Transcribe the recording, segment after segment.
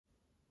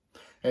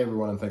Hey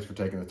everyone, and thanks for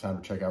taking the time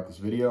to check out this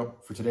video.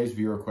 For today's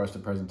viewer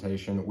requested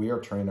presentation, we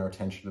are turning our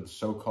attention to the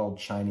so-called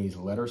Chinese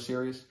letter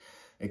series,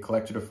 a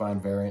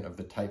collector-defined variant of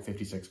the Type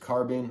 56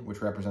 carbine,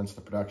 which represents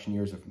the production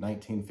years of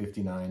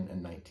 1959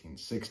 and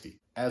 1960.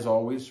 As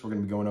always, we're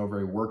going to be going over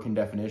a working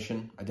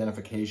definition,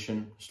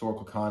 identification,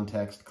 historical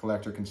context,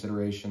 collector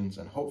considerations,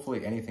 and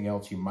hopefully anything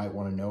else you might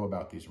want to know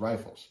about these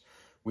rifles.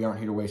 We aren't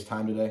here to waste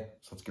time today,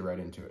 so let's get right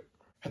into it.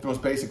 At the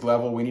most basic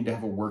level, we need to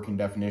have a working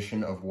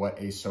definition of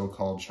what a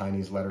so-called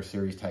Chinese letter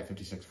series Type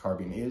 56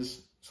 carbine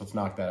is, so let's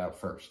knock that out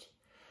first.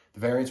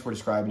 The variants we're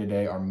describing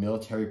today are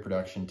military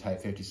production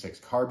Type 56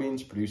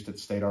 carbines produced at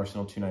State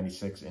Arsenal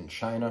 296 in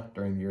China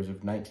during the years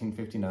of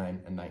 1959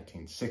 and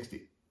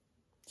 1960.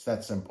 It's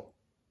that simple.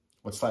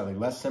 What's slightly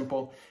less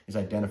simple is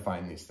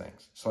identifying these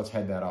things, so let's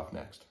head that off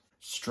next.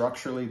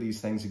 Structurally, these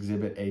things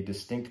exhibit a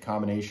distinct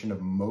combination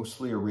of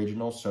mostly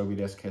original Soviet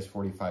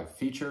SKS-45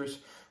 features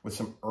with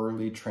some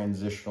early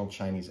transitional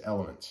Chinese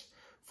elements.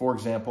 For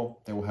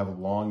example, they will have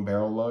long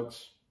barrel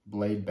lugs,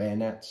 blade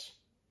bayonets,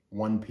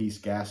 one-piece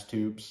gas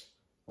tubes,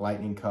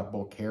 lightning cut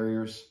bolt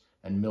carriers,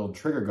 and milled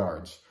trigger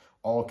guards,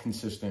 all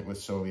consistent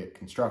with Soviet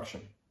construction.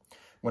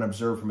 When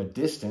observed from a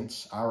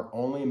distance, our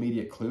only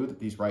immediate clue that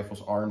these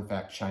rifles are in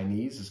fact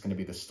Chinese is going to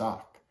be the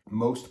stock.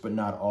 Most but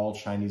not all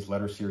Chinese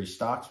letter series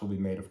stocks will be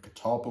made of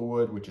catalpa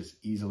wood, which is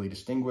easily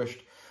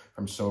distinguished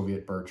from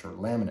Soviet birch or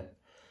laminate.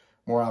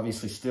 More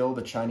obviously still,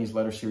 the Chinese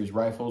letter series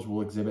rifles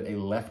will exhibit a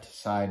left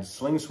side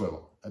sling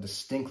swivel, a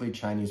distinctly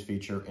Chinese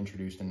feature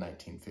introduced in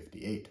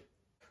 1958.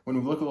 When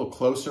we look a little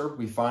closer,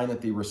 we find that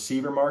the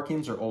receiver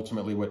markings are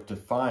ultimately what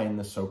define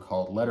the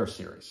so-called letter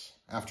series.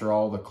 After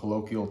all, the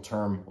colloquial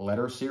term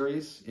letter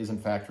series is in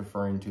fact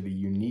referring to the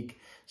unique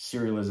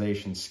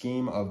serialization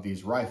scheme of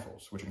these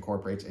rifles, which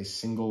incorporates a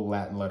single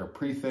Latin letter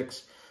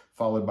prefix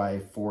followed by a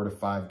 4 to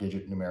 5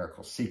 digit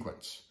numerical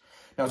sequence.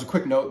 Now, as a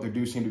quick note, there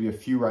do seem to be a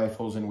few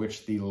rifles in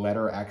which the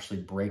letter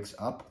actually breaks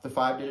up the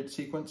 5-digit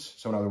sequence.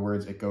 So in other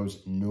words, it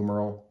goes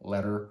numeral,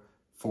 letter,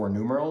 4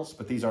 numerals,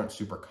 but these aren't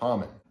super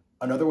common.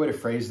 Another way to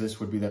phrase this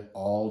would be that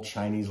all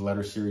Chinese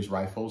letter series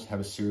rifles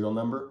have a serial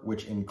number,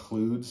 which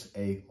includes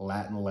a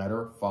Latin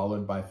letter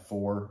followed by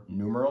 4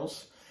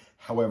 numerals.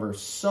 However,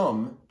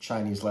 some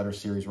Chinese letter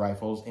series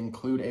rifles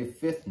include a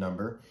 5th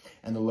number,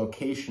 and the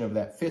location of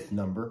that 5th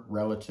number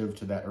relative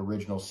to that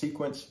original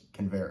sequence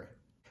can vary.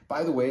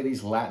 By the way,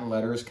 these Latin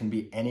letters can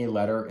be any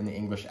letter in the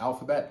English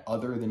alphabet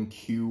other than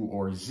Q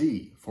or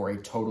Z for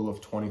a total of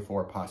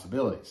 24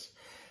 possibilities.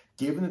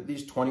 Given that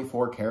these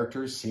 24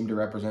 characters seem to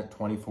represent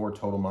 24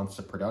 total months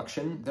of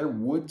production, there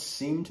would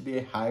seem to be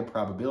a high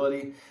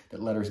probability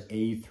that letters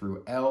A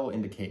through L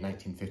indicate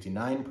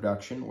 1959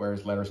 production,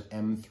 whereas letters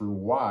M through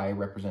Y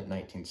represent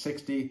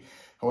 1960.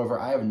 However,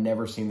 I have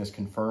never seen this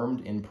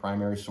confirmed in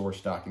primary source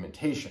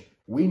documentation.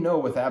 We know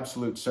with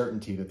absolute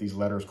certainty that these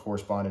letters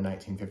correspond in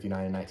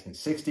 1959 and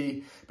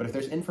 1960, but if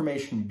there's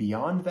information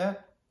beyond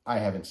that, I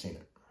haven't seen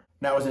it.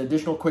 Now, as an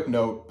additional quick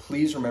note,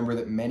 please remember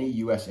that many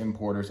US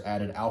importers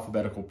added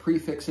alphabetical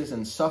prefixes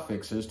and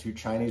suffixes to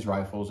Chinese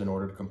rifles in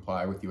order to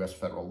comply with US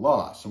federal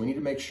law, so we need to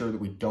make sure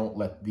that we don't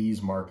let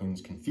these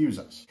markings confuse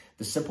us.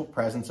 The simple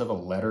presence of a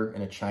letter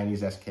in a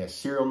Chinese SKS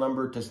serial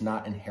number does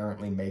not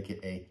inherently make it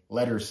a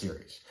letter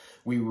series.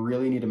 We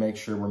really need to make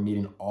sure we're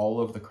meeting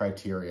all of the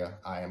criteria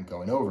I am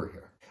going over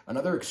here.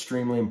 Another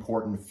extremely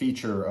important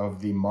feature of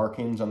the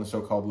markings on the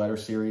so-called letter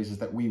series is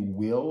that we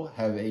will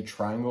have a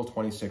triangle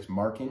 26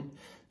 marking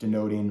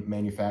denoting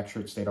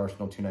manufactured State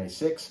Arsenal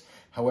 296.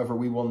 However,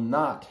 we will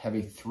not have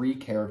a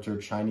 3-character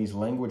Chinese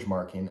language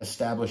marking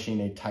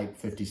establishing a Type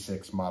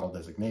 56 model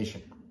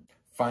designation.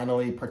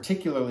 Finally,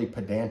 particularly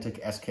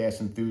pedantic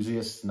SKS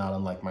enthusiasts, not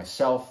unlike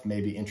myself,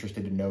 may be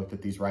interested to note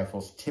that these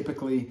rifles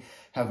typically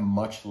have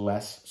much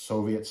less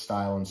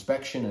Soviet-style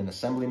inspection and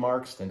assembly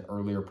marks than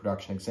earlier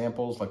production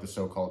examples like the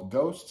so-called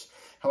Ghosts.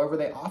 However,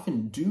 they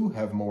often do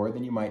have more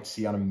than you might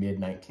see on a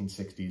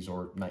mid-1960s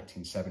or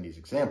 1970s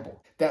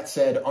example. That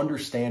said,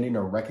 understanding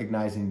or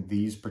recognizing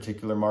these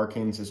particular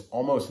markings is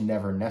almost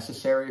never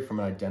necessary from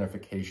an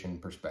identification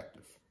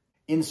perspective.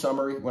 In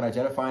summary, when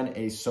identifying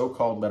a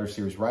so-called letter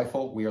series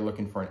rifle, we are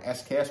looking for an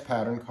SKS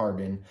pattern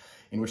carbine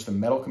in which the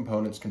metal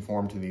components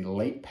conform to the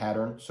late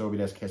pattern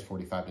Soviet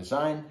SKS-45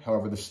 design.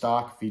 However, the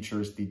stock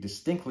features the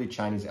distinctly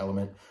Chinese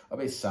element of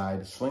a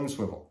side sling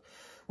swivel.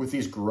 With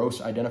these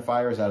gross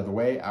identifiers out of the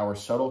way, our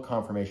subtle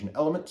confirmation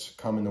elements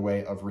come in the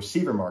way of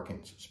receiver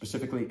markings,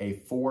 specifically a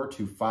 4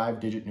 to 5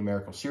 digit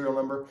numerical serial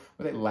number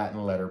with a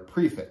Latin letter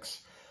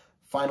prefix.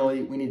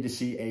 Finally, we need to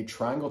see a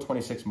triangle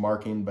 26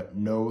 marking, but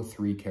no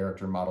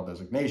 3-character model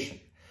designation.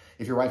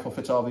 If your rifle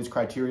fits all of these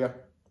criteria,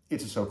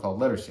 it's a so-called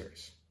letter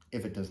series.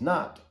 If it does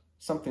not,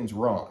 something's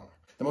wrong.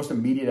 The most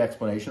immediate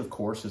explanation, of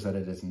course, is that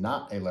it is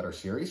not a letter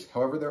series.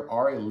 However, there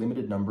are a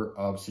limited number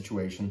of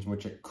situations in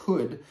which it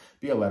could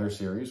be a letter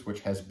series which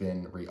has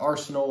been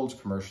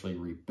re-arsenaled, commercially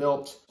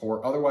rebuilt,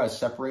 or otherwise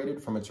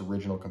separated from its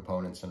original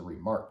components and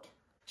remarked.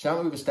 So now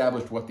that we've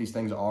established what these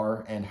things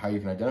are and how you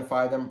can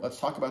identify them, let's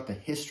talk about the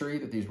history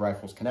that these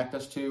rifles connect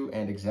us to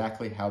and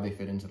exactly how they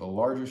fit into the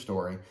larger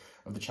story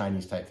of the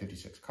Chinese Type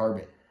 56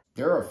 carbine.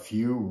 There are a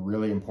few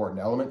really important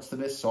elements to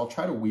this, so I'll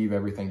try to weave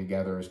everything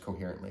together as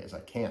coherently as I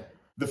can.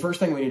 The first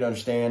thing we need to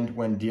understand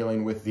when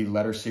dealing with the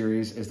letter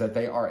series is that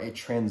they are a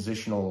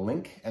transitional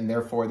link, and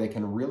therefore they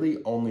can really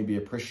only be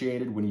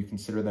appreciated when you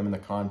consider them in the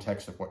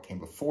context of what came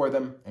before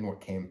them and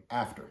what came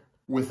after.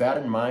 With that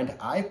in mind,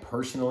 I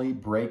personally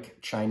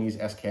break Chinese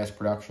SKS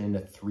production into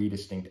 3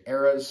 distinct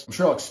eras. I'm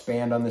sure I'll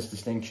expand on this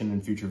distinction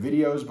in future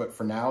videos, but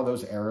for now,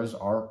 those eras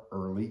are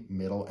early,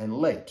 middle, and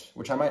late,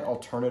 which I might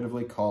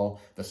alternatively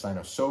call the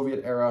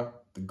Sino-Soviet era,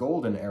 the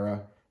Golden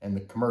Era, and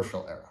the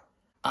Commercial Era.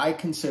 I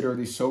consider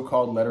the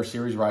so-called letter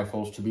series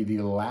rifles to be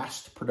the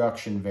last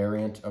production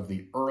variant of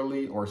the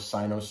early or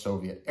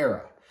Sino-Soviet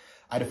era.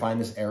 I define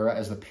this era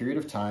as the period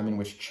of time in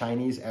which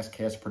Chinese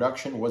SKS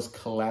production was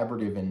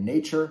collaborative in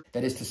nature.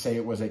 That is to say,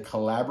 it was a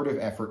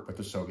collaborative effort with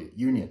the Soviet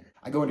Union.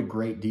 I go into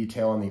great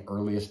detail on the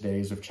earliest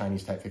days of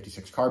Chinese Type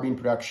 56 carbine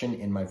production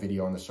in my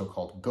video on the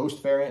so-called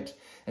Ghost variant.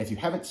 And if you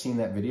haven't seen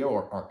that video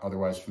or aren't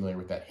otherwise familiar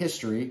with that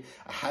history,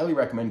 I highly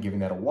recommend giving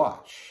that a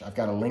watch. I've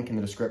got a link in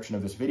the description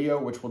of this video,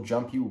 which will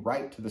jump you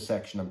right to the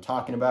section I'm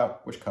talking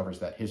about, which covers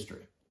that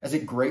history. As a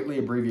greatly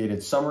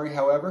abbreviated summary,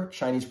 however,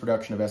 Chinese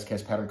production of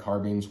SKS pattern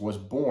carbines was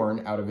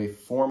born out of a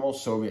formal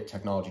Soviet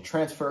technology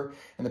transfer,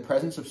 and the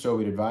presence of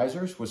Soviet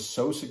advisors was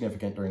so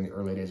significant during the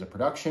early days of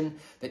production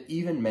that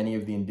even many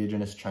of the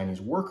indigenous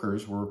Chinese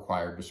workers were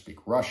required to speak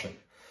Russian.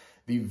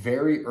 The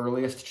very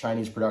earliest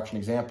Chinese production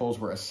examples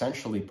were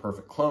essentially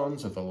perfect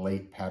clones of the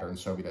late pattern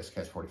Soviet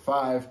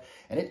SKS-45,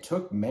 and it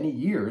took many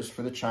years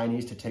for the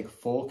Chinese to take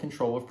full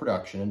control of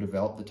production and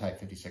develop the Type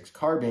 56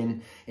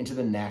 carbine into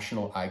the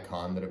national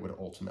icon that it would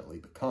ultimately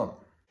become.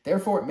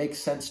 Therefore, it makes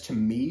sense to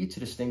me to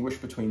distinguish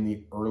between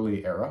the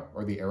early era,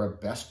 or the era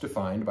best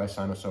defined by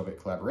Sino-Soviet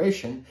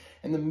collaboration,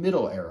 and the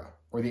middle era,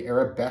 or the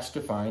era best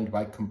defined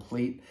by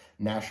complete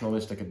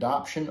nationalistic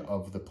adoption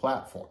of the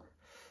platform.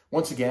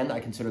 Once again, I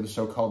consider the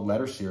so-called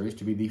letter series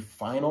to be the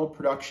final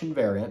production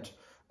variant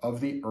of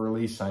the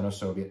early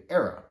Sino-Soviet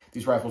era.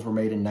 These rifles were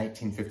made in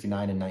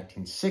 1959 and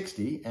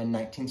 1960, and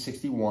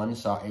 1961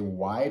 saw a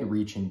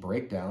wide-reaching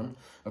breakdown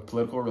of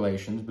political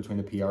relations between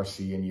the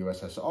PRC and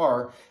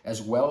USSR,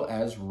 as well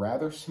as,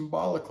 rather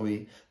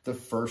symbolically, the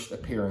first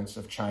appearance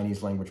of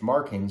Chinese language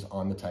markings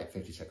on the Type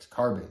 56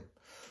 carbine.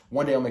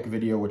 One day I'll make a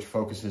video which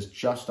focuses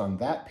just on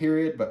that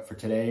period, but for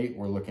today,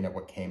 we're looking at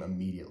what came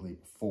immediately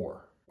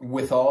before.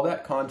 With all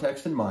that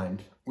context in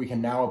mind, we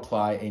can now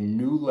apply a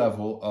new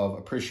level of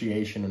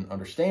appreciation and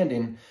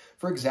understanding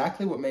for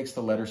exactly what makes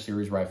the letter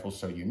series rifles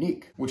so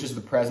unique, which is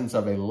the presence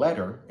of a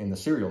letter in the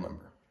serial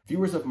number.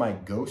 Viewers of my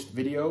Ghost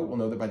video will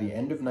know that by the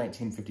end of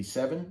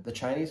 1957, the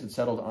Chinese had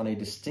settled on a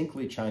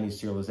distinctly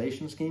Chinese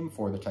serialization scheme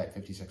for the Type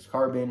 56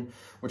 carbine,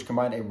 which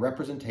combined a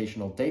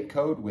representational date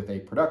code with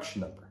a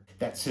production number.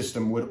 That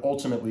system would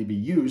ultimately be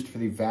used for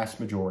the vast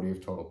majority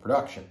of total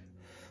production.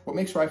 What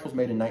makes rifles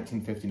made in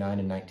 1959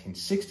 and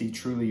 1960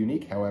 truly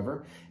unique,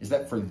 however, is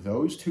that for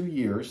those 2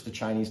 years, the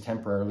Chinese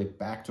temporarily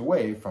backed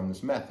away from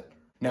this method.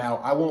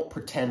 Now, I won't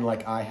pretend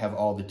like I have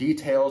all the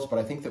details, but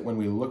I think that when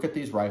we look at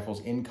these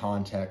rifles in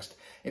context,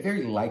 a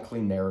very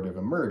likely narrative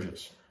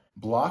emerges.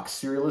 Block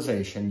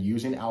serialization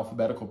using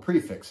alphabetical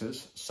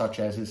prefixes, such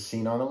as is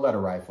seen on the letter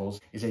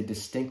rifles, is a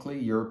distinctly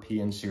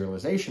European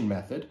serialization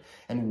method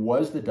and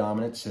was the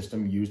dominant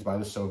system used by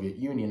the Soviet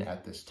Union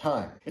at this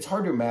time. It's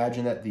hard to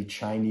imagine that the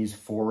Chinese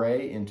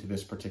foray into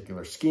this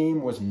particular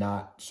scheme was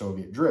not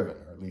Soviet-driven,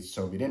 or at least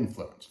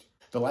Soviet-influenced.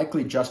 The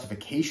likely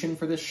justification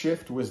for this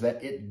shift was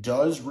that it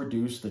does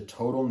reduce the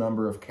total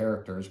number of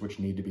characters which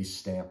need to be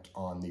stamped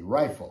on the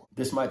rifle.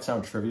 This might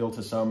sound trivial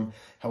to some,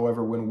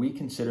 however, when we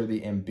consider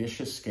the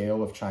ambitious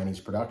scale of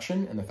Chinese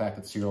production and the fact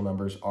that serial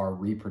numbers are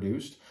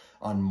reproduced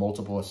on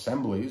multiple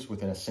assemblies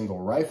within a single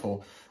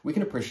rifle, we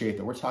can appreciate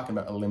that we're talking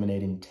about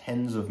eliminating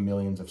tens of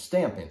millions of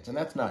stampings, and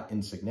that's not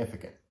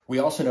insignificant. We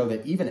also know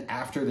that even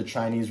after the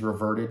Chinese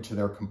reverted to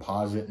their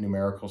composite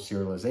numerical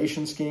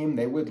serialization scheme,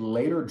 they would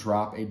later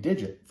drop a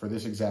digit for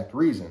this exact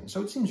reason.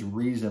 So it seems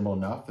reasonable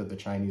enough that the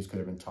Chinese could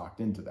have been talked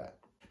into that.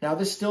 Now,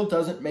 this still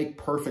doesn't make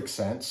perfect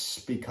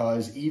sense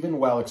because even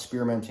while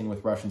experimenting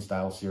with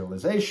Russian-style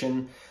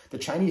serialization, the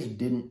Chinese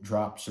didn't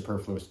drop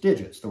superfluous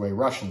digits the way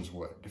Russians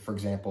would. For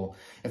example,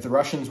 if the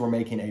Russians were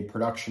making a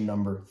production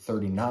number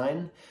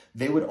 39,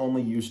 they would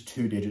only use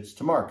 2 digits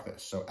to mark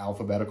this, so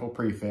alphabetical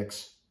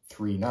prefix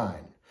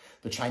 39.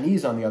 The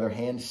Chinese, on the other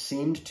hand,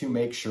 seemed to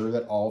make sure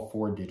that all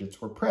 4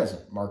 digits were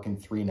present, marking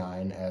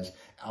 39 as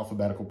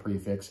alphabetical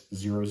prefix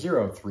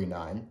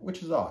 0039,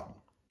 which is odd.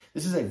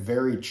 This is a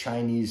very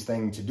Chinese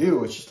thing to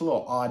do. It's just a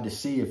little odd to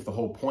see if the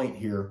whole point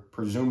here,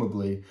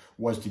 presumably,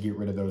 was to get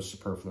rid of those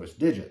superfluous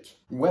digits.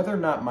 Whether or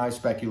not my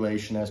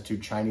speculation as to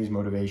Chinese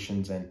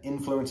motivations and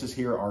influences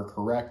here are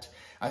correct,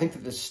 I think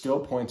that this still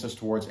points us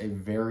towards a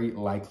very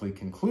likely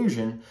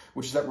conclusion,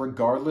 which is that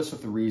regardless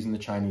of the reason the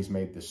Chinese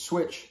made this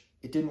switch,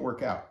 it didn't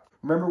work out.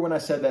 Remember when I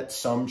said that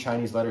some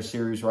Chinese letter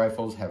series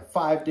rifles have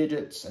 5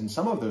 digits, and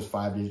some of those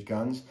 5-digit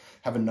guns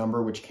have a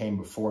number which came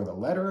before the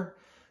letter?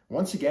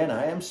 Once again,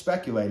 I am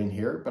speculating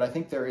here, but I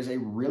think there is a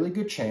really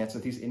good chance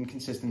that these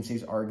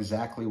inconsistencies are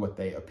exactly what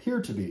they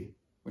appear to be,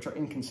 which are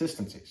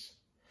inconsistencies.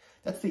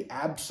 That's the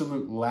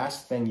absolute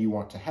last thing you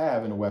want to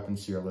have in a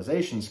weapons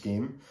serialization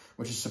scheme,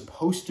 which is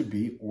supposed to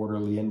be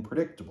orderly and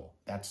predictable.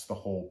 That's the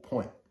whole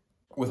point.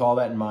 With all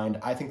that in mind,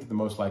 I think that the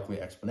most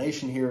likely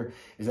explanation here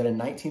is that in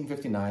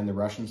 1959, the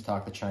Russians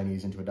talked the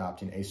Chinese into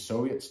adopting a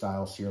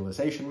Soviet-style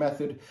serialization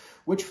method,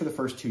 which for the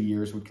first 2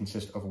 years would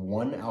consist of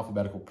one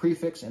alphabetical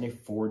prefix and a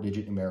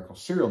 4-digit numerical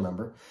serial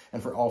number,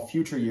 and for all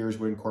future years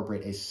would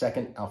incorporate a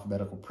second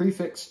alphabetical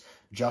prefix,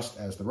 just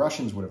as the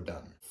Russians would have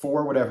done.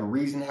 For whatever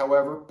reason,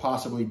 however,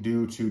 possibly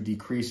due to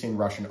decreasing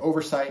Russian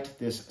oversight,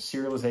 this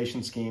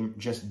serialization scheme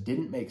just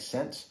didn't make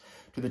sense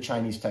to the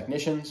Chinese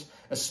technicians,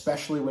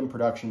 especially when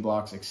production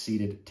blocks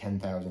exceeded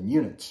 10,000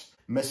 units.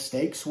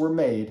 Mistakes were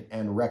made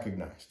and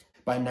recognized.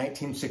 By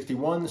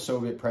 1961, the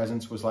Soviet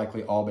presence was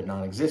likely all but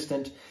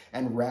non-existent,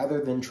 and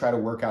rather than try to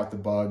work out the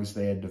bugs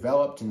they had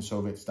developed in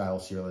Soviet-style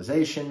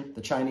serialization,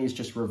 the Chinese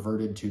just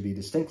reverted to the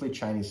distinctly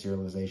Chinese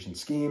serialization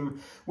scheme,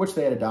 which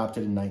they had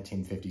adopted in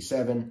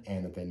 1957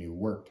 and that they knew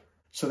worked.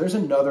 So there's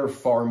another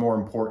far more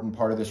important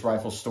part of this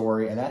rifle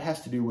story, and that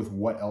has to do with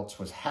what else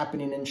was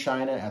happening in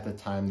China at the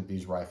time that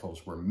these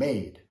rifles were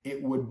made.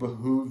 It would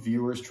behoove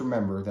viewers to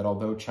remember that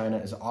although China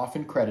is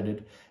often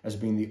credited as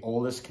being the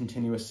oldest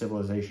continuous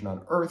civilization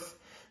on Earth,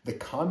 the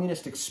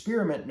communist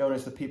experiment known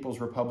as the People's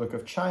Republic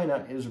of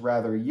China is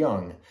rather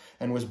young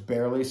and was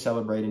barely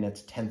celebrating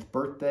its 10th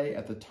birthday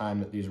at the time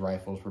that these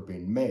rifles were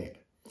being made.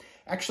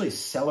 Actually,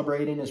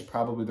 celebrating is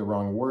probably the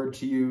wrong word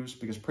to use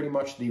because pretty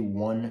much the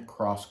one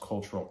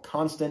cross-cultural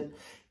constant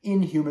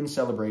in human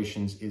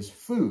celebrations is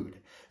food.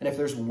 And if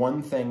there's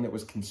one thing that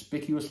was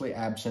conspicuously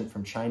absent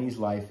from Chinese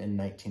life in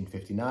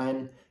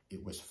 1959,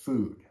 it was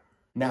food.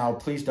 Now,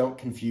 please don't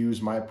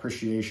confuse my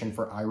appreciation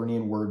for irony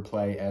and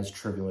wordplay as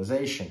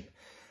trivialization.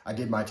 I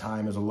did my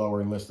time as a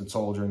lower enlisted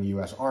soldier in the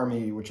U.S.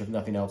 Army, which if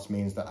nothing else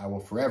means that I will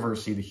forever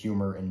see the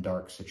humor in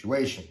dark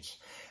situations.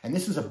 And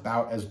this is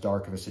about as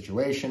dark of a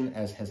situation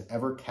as has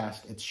ever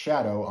cast its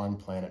shadow on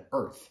planet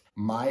Earth.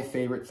 My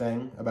favorite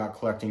thing about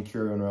collecting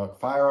curio and relic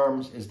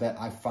firearms is that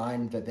I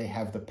find that they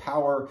have the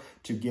power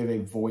to give a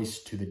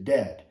voice to the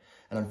dead.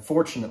 And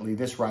unfortunately,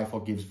 this rifle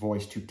gives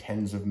voice to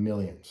tens of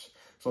millions.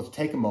 So let's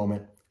take a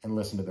moment and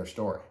listen to their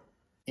story.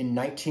 In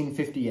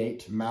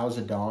 1958, Mao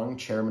Zedong,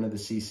 chairman of the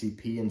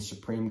CCP and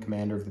supreme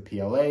commander of the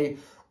PLA,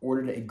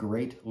 ordered a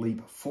Great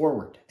Leap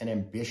Forward, an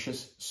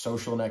ambitious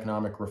social and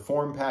economic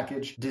reform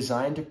package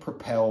designed to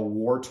propel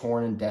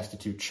war-torn and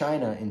destitute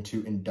China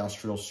into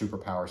industrial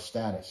superpower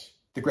status.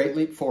 The Great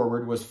Leap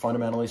Forward was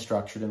fundamentally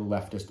structured in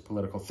leftist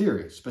political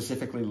theory,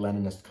 specifically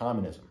Leninist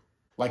communism.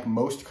 Like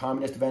most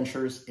communist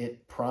ventures,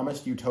 it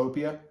promised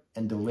utopia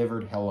and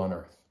delivered hell on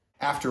earth.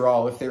 After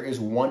all, if there is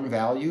one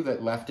value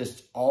that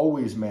leftists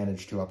always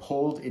manage to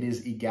uphold, it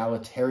is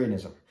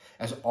egalitarianism,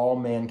 as all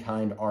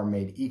mankind are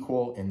made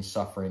equal in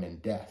suffering and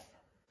death.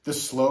 The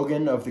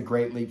slogan of the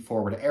Great Leap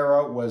Forward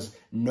era was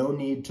 "No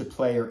need to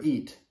play or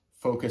eat,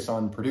 focus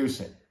on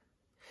producing."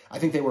 I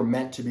think they were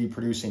meant to be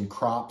producing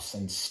crops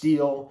and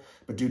steel,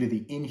 but due to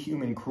the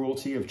inhuman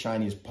cruelty of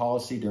Chinese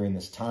policy during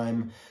this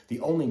time,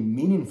 the only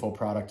meaningful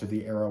product of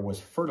the era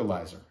was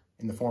fertilizer,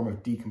 in the form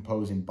of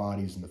decomposing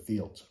bodies in the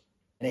fields.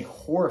 In a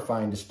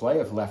horrifying display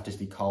of leftist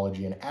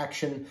ecology in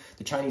action,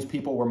 the Chinese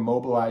people were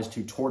mobilized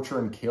to torture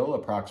and kill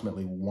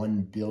approximately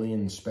 1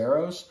 billion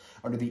sparrows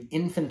under the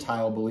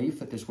infantile belief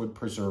that this would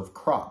preserve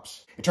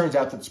crops. It turns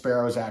out that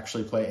sparrows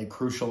actually play a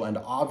crucial and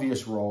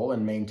obvious role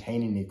in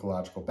maintaining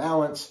ecological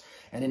balance,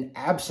 and in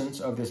absence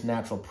of this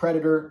natural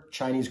predator,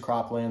 Chinese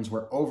croplands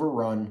were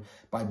overrun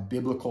by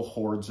biblical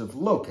hordes of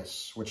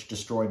locusts, which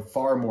destroyed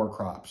far more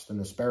crops than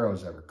the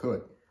sparrows ever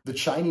could. The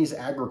Chinese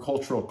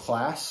agricultural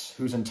class,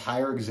 whose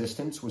entire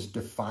existence was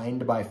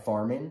defined by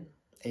farming,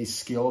 a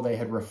skill they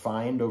had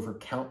refined over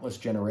countless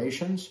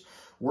generations,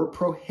 were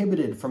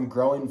prohibited from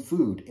growing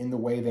food in the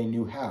way they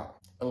knew how.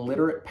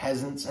 Illiterate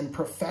peasants and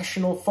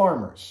professional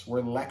farmers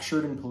were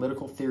lectured in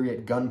political theory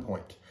at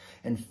gunpoint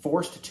and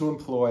forced to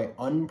employ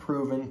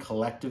unproven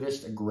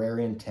collectivist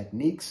agrarian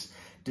techniques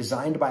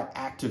designed by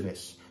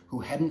activists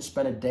who hadn't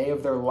spent a day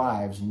of their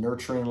lives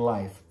nurturing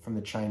life from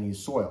the Chinese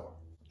soil.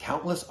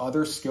 Countless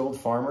other skilled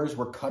farmers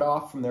were cut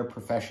off from their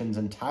professions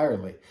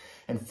entirely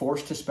and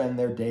forced to spend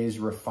their days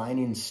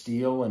refining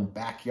steel and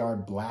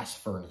backyard blast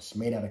furnace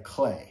made out of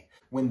clay.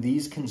 When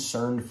these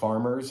concerned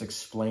farmers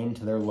explained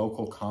to their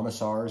local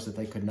commissars that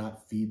they could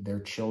not feed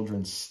their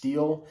children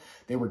steel,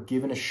 they were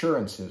given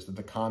assurances that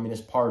the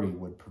Communist Party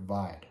would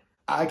provide.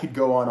 I could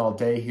go on all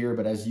day here,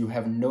 but as you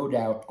have no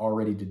doubt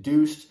already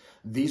deduced,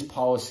 these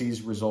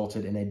policies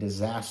resulted in a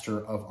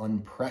disaster of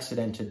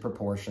unprecedented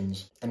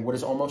proportions and what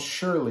is almost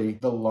surely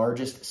the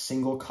largest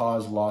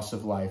single-cause loss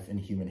of life in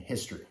human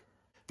history.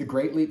 The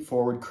Great Leap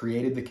Forward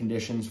created the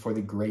conditions for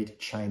the Great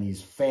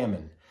Chinese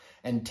Famine,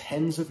 and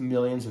tens of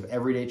millions of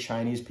everyday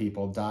Chinese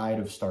people died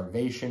of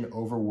starvation,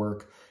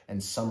 overwork,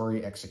 and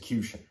summary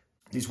execution.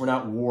 These were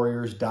not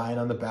warriors dying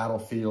on the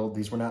battlefield.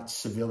 These were not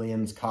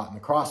civilians caught in the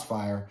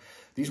crossfire.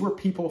 These were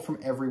people from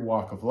every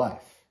walk of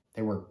life.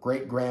 They were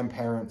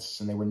great-grandparents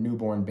and they were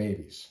newborn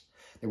babies.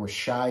 They were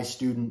shy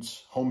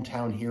students,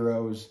 hometown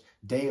heroes,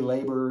 day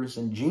laborers,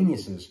 and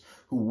geniuses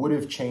who would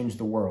have changed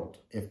the world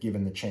if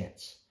given the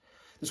chance.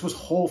 This was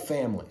whole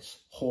families,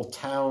 whole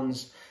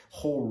towns,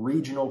 whole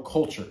regional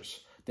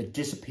cultures that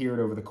disappeared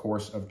over the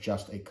course of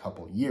just a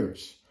couple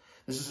years.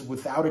 This is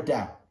without a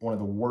doubt one of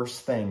the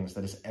worst things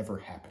that has ever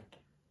happened.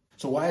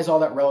 So why is all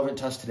that relevant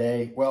to us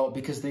today? Well,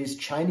 because these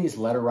Chinese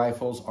letter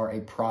rifles are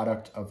a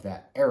product of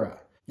that era.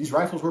 These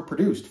rifles were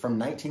produced from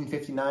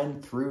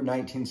 1959 through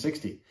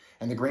 1960,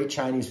 and the Great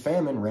Chinese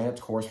Famine ran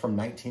its course from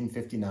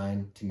 1959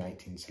 to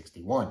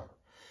 1961.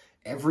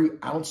 Every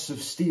ounce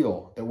of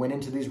steel that went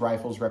into these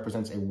rifles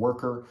represents a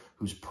worker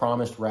whose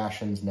promised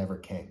rations never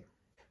came.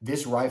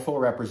 This rifle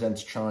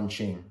represents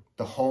Chongqing,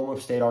 the home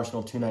of State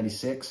Arsenal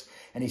 296,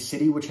 and a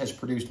city which has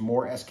produced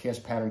more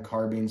SKS pattern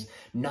carbines,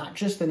 not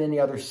just than any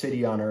other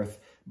city on Earth,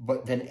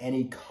 but than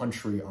any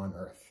country on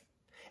Earth.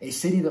 A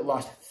city that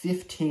lost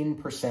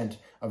 15%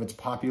 of its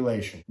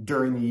population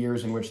during the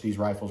years in which these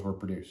rifles were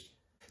produced.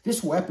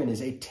 This weapon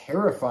is a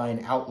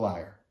terrifying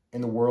outlier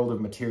in the world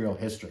of material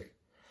history.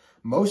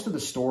 Most of the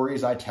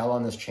stories I tell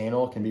on this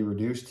channel can be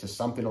reduced to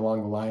something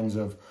along the lines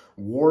of,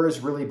 war is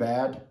really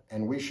bad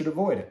and we should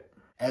avoid it.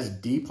 As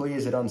deeply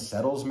as it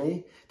unsettles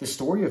me, the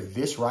story of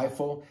this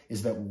rifle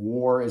is that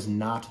war is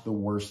not the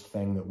worst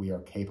thing that we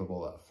are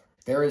capable of.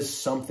 There is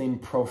something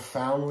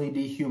profoundly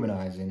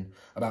dehumanizing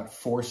about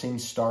forcing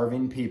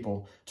starving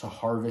people to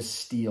harvest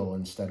steel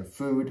instead of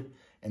food,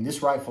 and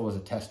this rifle is a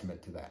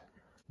testament to that.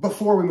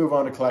 Before we move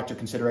on to collector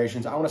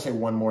considerations, I want to say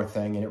one more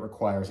thing, and it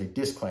requires a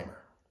disclaimer.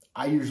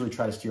 I usually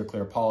try to steer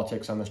clear of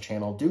politics on this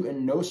channel, due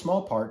in no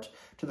small part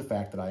to the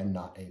fact that I am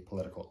not a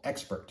political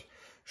expert.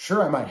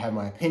 Sure, I might have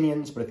my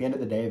opinions, but at the end of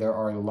the day, there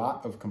are a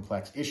lot of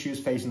complex issues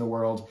facing the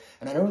world,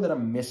 and I know that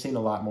I'm missing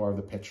a lot more of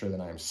the picture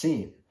than I am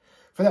seeing.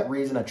 For that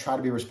reason, I try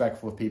to be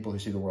respectful of people who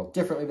see the world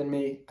differently than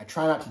me. I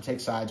try not to take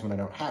sides when I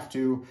don't have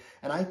to,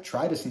 and I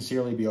try to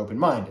sincerely be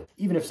open-minded,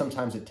 even if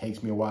sometimes it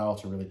takes me a while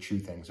to really chew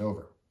things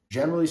over.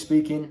 Generally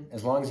speaking,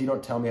 as long as you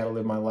don't tell me how to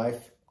live my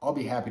life, I'll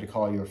be happy to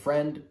call you a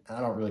friend, and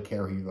I don't really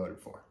care who you voted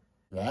for.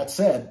 That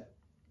said,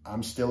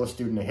 I'm still a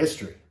student of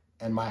history,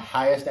 and my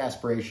highest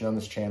aspiration on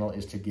this channel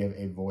is to give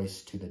a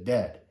voice to the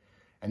dead.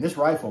 And this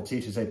rifle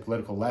teaches a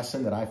political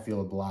lesson that I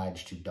feel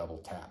obliged to double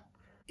tap.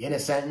 In a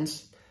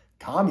sentence,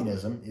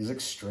 communism is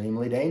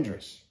extremely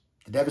dangerous.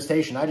 The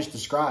devastation I just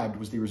described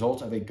was the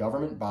result of a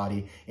government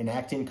body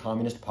enacting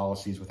communist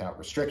policies without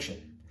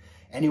restriction.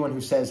 Anyone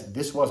who says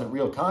this wasn't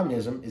real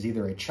communism is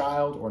either a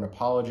child or an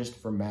apologist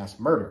for mass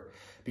murder,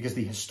 because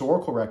the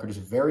historical record is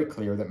very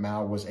clear that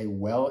Mao was a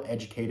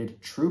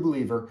well-educated, true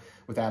believer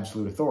with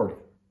absolute authority.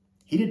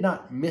 He did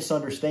not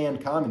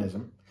misunderstand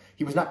communism.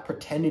 He was not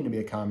pretending to be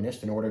a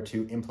communist in order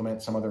to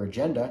implement some other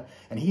agenda,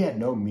 and he had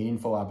no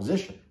meaningful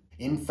opposition.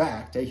 In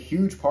fact, a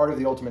huge part of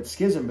the ultimate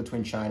schism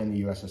between China and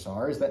the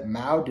USSR is that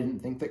Mao didn't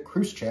think that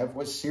Khrushchev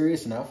was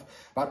serious enough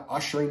about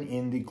ushering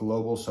in the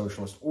global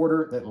socialist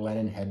order that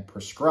Lenin had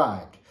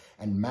prescribed,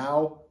 and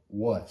Mao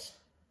was.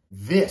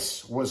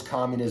 This was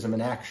communism in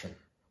action,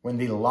 when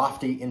the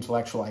lofty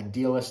intellectual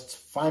idealists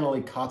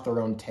finally caught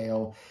their own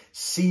tail,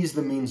 seized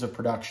the means of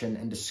production,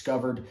 and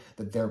discovered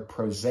that their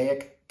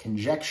prosaic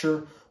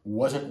conjecture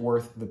wasn't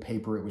worth the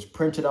paper it was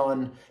printed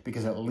on,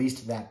 because at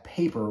least that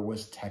paper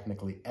was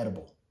technically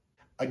edible.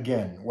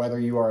 Again, whether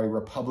you are a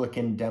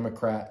Republican,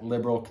 Democrat,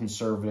 liberal,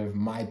 conservative,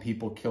 my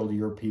people killed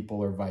your people,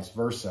 or vice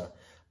versa,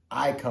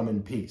 I come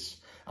in peace.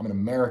 I'm an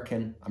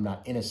American, I'm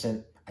not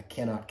innocent, I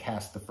cannot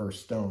cast the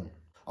first stone.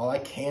 All I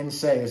can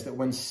say is that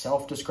when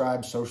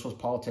self-described socialist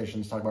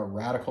politicians talk about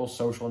radical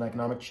social and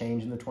economic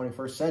change in the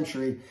 21st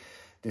century,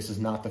 this is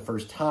not the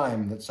first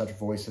time that such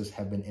voices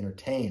have been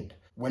entertained.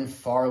 When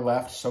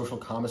far-left social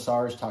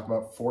commissars talk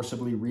about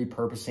forcibly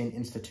repurposing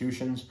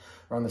institutions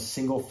around the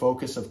single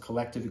focus of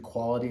collective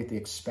equality at the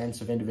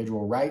expense of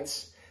individual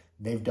rights,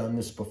 they've done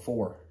this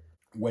before.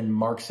 When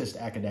Marxist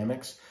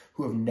academics,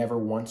 who have never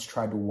once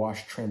tried to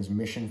wash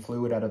transmission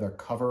fluid out of their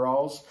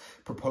coveralls,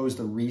 propose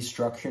the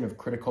restructuring of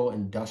critical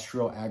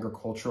industrial,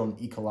 agricultural,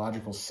 and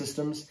ecological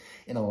systems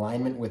in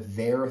alignment with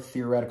their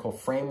theoretical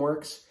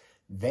frameworks,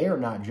 they are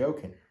not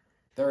joking.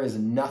 There is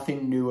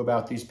nothing new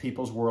about these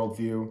people's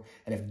worldview,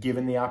 and if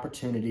given the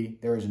opportunity,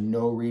 there is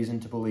no reason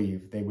to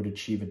believe they would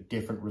achieve a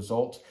different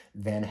result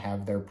than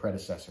have their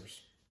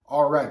predecessors.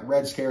 All right,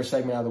 Red Scare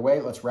segment out of the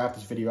way, let's wrap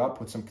this video up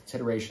with some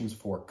considerations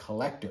for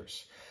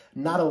collectors.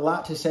 Not a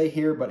lot to say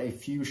here, but a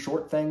few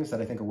short things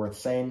that I think are worth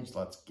saying, so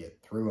let's get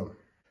through them.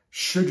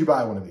 Should you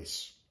buy one of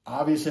these?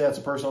 Obviously, that's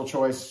a personal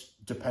choice,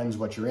 depends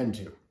what you're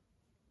into.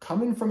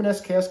 Coming from an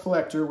SKS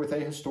collector with a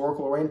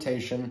historical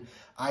orientation,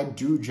 I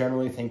do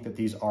generally think that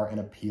these are an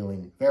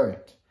appealing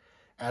variant.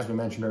 As we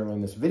mentioned earlier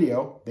in this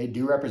video, they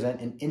do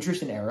represent an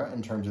interesting era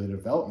in terms of the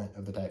development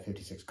of the Type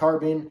 56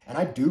 carbine, and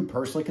I do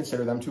personally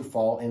consider them to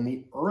fall in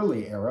the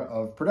early era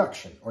of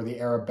production, or the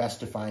era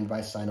best defined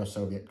by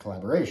Sino-Soviet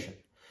collaboration.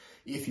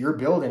 If you're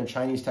building a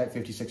Chinese Type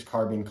 56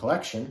 carbine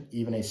collection,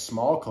 even a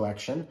small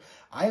collection,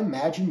 I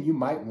imagine you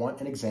might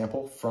want an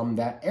example from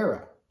that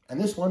era,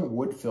 and this one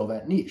would fill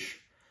that niche.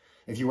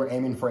 If you were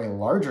aiming for a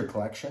larger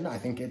collection, I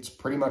think it's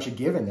pretty much a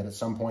given that at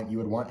some point you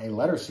would want a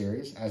letter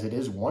series, as it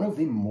is one of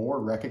the more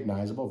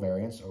recognizable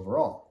variants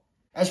overall.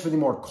 As for the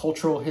more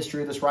cultural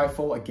history of this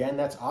rifle, again,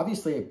 that's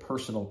obviously a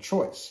personal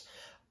choice.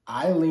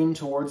 I lean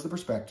towards the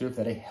perspective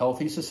that a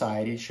healthy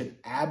society should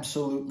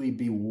absolutely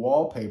be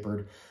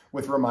wallpapered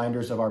with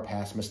reminders of our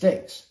past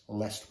mistakes,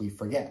 lest we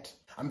forget.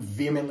 I'm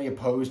vehemently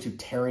opposed to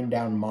tearing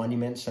down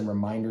monuments and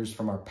reminders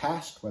from our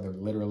past, whether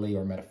literally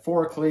or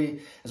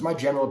metaphorically, as my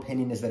general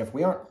opinion is that if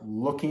we aren't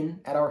looking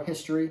at our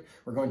history,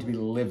 we're going to be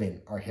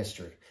living our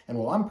history. And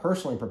while I'm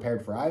personally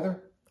prepared for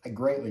either, I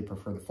greatly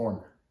prefer the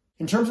former.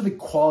 In terms of the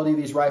quality of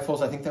these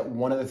rifles, I think that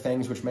one of the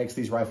things which makes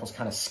these rifles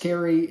kind of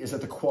scary is that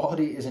the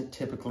quality isn't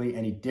typically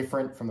any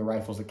different from the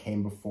rifles that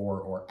came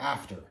before or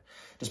after.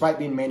 Despite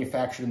being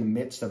manufactured in the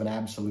midst of an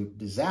absolute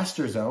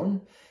disaster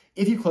zone,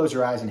 if you close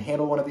your eyes and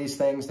handle one of these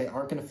things, they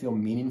aren't going to feel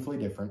meaningfully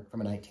different from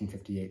a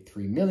 1958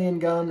 3 million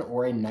gun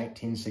or a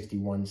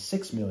 1961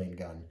 6 million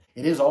gun.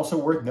 It is also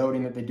worth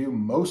noting that they do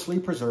mostly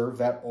preserve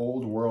that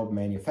old world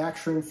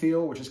manufacturing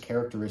feel, which is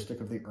characteristic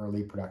of the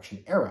early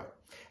production era.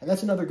 And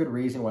that's another good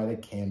reason why they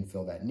can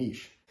fill that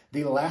niche.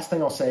 The last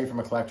thing I'll say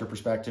from a collector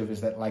perspective is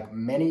that, like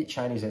many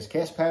Chinese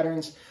SKS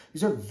patterns,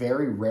 these are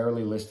very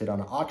rarely listed on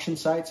auction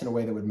sites in a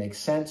way that would make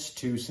sense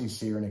to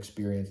sincere and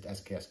experienced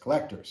SKS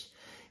collectors.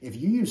 If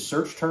you use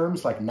search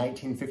terms like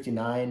 1959,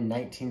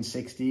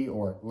 1960,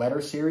 or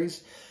letter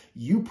series,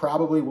 you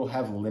probably will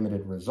have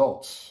limited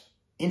results.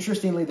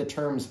 Interestingly, the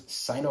terms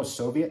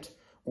Sino-Soviet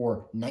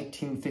or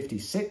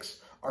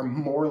 1956 are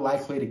more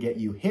likely to get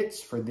you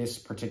hits for this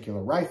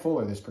particular rifle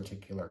or this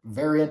particular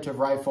variant of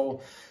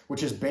rifle,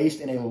 which is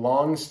based in a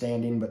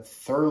long-standing but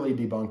thoroughly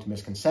debunked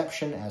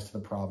misconception as to the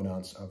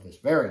provenance of this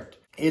variant.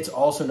 It's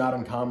also not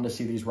uncommon to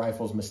see these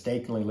rifles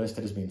mistakenly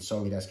listed as being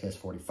Soviet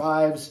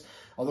SKS-45s,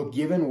 although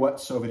given what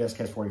Soviet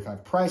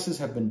SKS-45 prices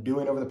have been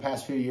doing over the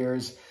past few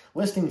years,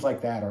 listings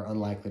like that are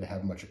unlikely to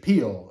have much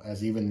appeal,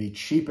 as even the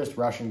cheapest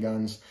Russian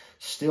guns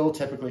still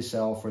typically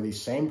sell for the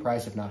same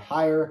price, if not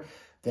higher,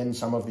 than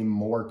some of the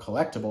more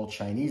collectible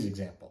Chinese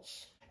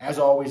examples. As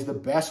always, the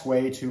best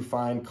way to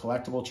find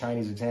collectible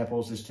Chinese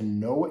examples is to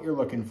know what you're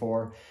looking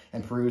for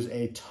and peruse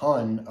a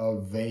ton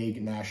of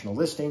vague national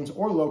listings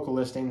or local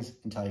listings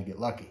until you get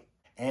lucky.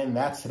 And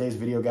that's today's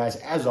video, guys.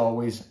 As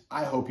always,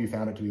 I hope you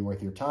found it to be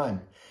worth your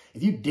time.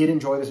 If you did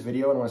enjoy this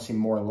video and want to see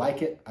more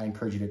like it, I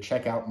encourage you to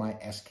check out my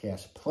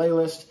SKS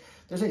playlist.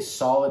 There's a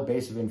solid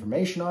base of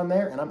information on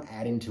there, and I'm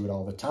adding to it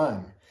all the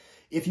time.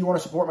 If you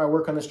want to support my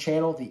work on this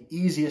channel, the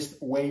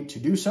easiest way to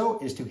do so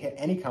is to hit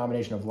any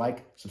combination of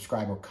like,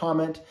 subscribe, or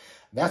comment.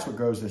 That's what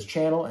grows this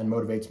channel and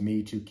motivates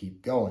me to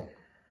keep going.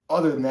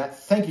 Other than that,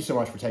 thank you so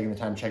much for taking the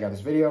time to check out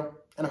this video,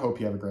 and I hope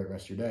you have a great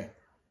rest of your day.